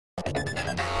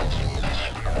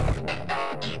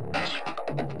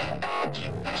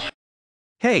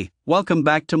Hey, welcome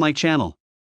back to my channel.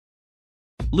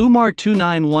 Lewmar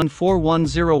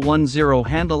 291411010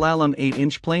 Handle Alum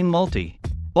 8-inch plain multi.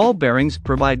 Ball bearings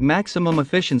provide maximum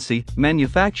efficiency,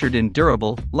 manufactured in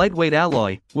durable, lightweight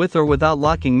alloy, with or without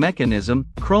locking mechanism,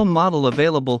 chrome model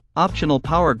available, optional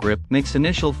power grip makes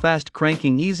initial fast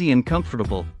cranking easy and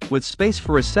comfortable, with space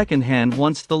for a second hand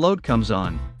once the load comes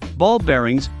on. Ball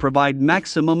bearings provide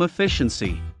maximum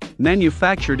efficiency,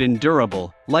 manufactured in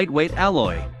durable, lightweight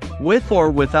alloy, with or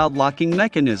without locking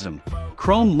mechanism,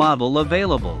 chrome model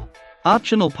available.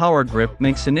 Optional power grip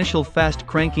makes initial fast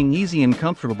cranking easy and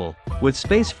comfortable, with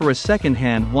space for a second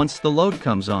hand once the load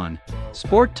comes on.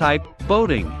 Sport type,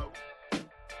 boating.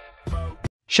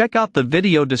 Check out the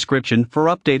video description for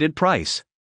updated price.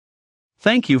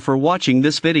 Thank you for watching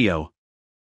this video.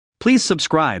 Please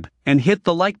subscribe and hit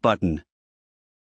the like button.